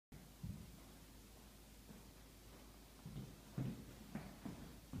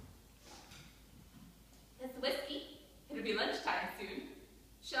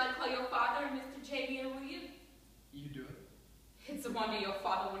Shall I call your father and Mr. Jamie, or will you? You do it. It's a wonder your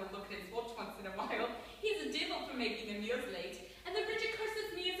father wouldn't look at his watch once in a while. He's a devil for making the meals late, and the Bridget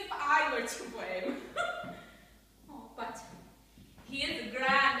curses me as if I were to blame. Oh, but he is a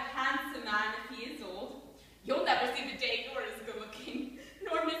grand, handsome man if he is old. You'll never see the day you're as good looking,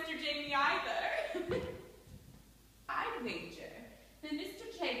 nor Mr. Jamie either. I'd wager that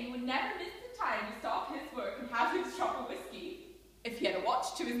Mr. Jamie would never miss the time to stop his work and have his drop of whiskey, if he had a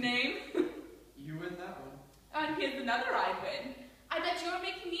watch to his name. You win that one. And here's another I'd win. I bet you're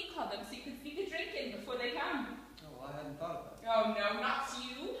making me call them so you can sneak a drink in before they come. Oh, well, I hadn't thought of that. Oh, no, not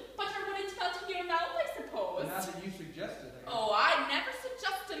you. But you're willing to melt in your mouth, I suppose. But now that you suggested it. Oh, I'd never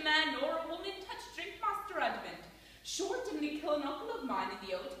suggest a man nor a woman touch drink, Master Edmund. Sure didn't he kill an uncle of mine in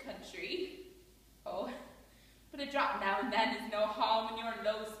the old country? Oh, but a drop now and then is no harm when you're in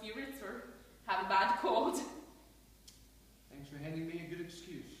low spirits or have a bad cold. Thanks for handing me a good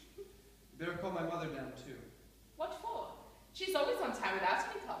excuse. You better call my mother down, too. What for? She's always on time without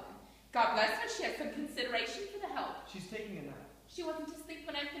me calling. God bless her, she has some consideration for the help. She's taking a nap. She wasn't asleep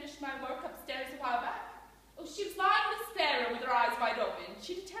when I finished my work upstairs a while back. Oh, she was lying in a spare room with her eyes wide open.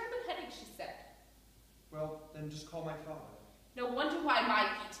 She had a terrible headache, she said. Well, then just call my father. No wonder why my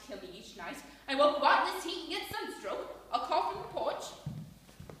feet kill me each night. I won't go out in this heat and get sunstroke. I'll call from the porch.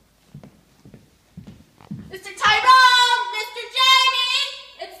 Mr. Tyrone! Mr. Jamie!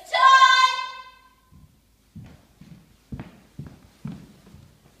 It's time!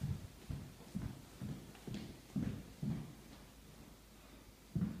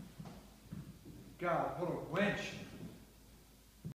 God, what a wench.